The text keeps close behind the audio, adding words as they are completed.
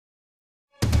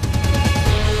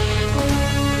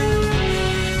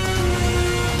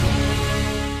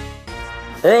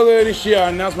Earlier this year, I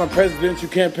announced my presidential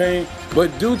campaign,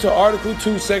 but due to Article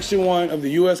 2, Section 1 of the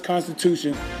U.S.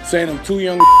 Constitution saying I'm too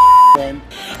young to run,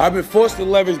 I've been forced to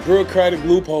leverage bureaucratic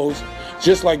loopholes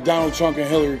just like Donald Trump and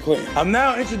Hillary Clinton. I'm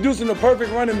now introducing the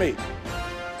perfect running mate,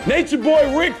 Nature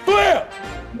Boy Ric Flair.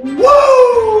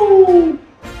 Woo!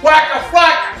 Wacka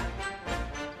flacka!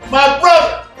 My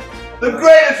brother, the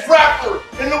greatest rapper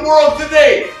in the world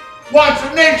today, wants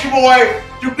a Nature Boy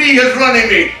to be his running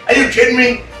mate. Are you kidding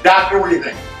me? Doctor, what do you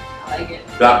think? I like it.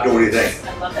 Doctor, what do you think?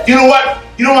 I love it. You know what?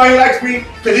 You know why he likes me?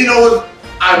 Because he knows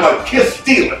I'm a kiss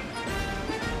stealing,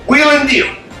 wheeling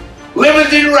dealing,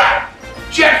 limousine ride,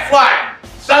 jet flying,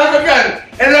 son of a gun,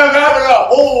 and I'm having a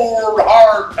whole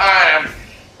hard time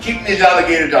keeping these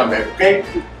alligators down there, okay?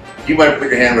 You might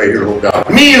put your hand right here, hold down.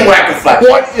 Me and Wacka Flacka.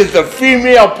 What is the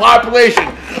female population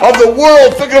of the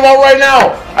world thinking about right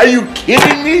now? Are you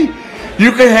kidding me?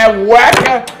 You can have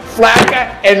Wacka Flacka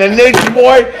and the Nature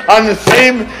Boy on the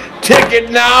same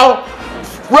ticket now.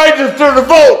 Register to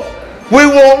vote. We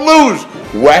won't lose.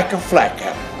 Wacka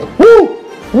Flacka. Woo,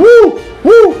 woo,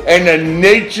 woo. And the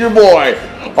Nature Boy.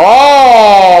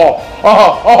 Oh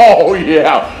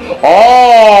yeah.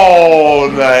 All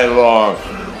night long.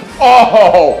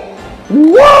 Oh,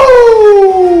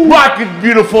 woo! Rock is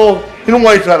beautiful and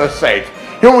white's out of sight.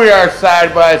 Here we are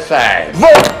side by side.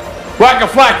 Vote! Wacka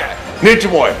Flacka, Nature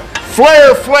Boy.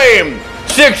 FLAIRFLAME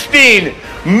 16.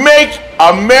 Make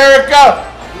America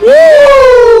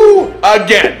woo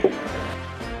again.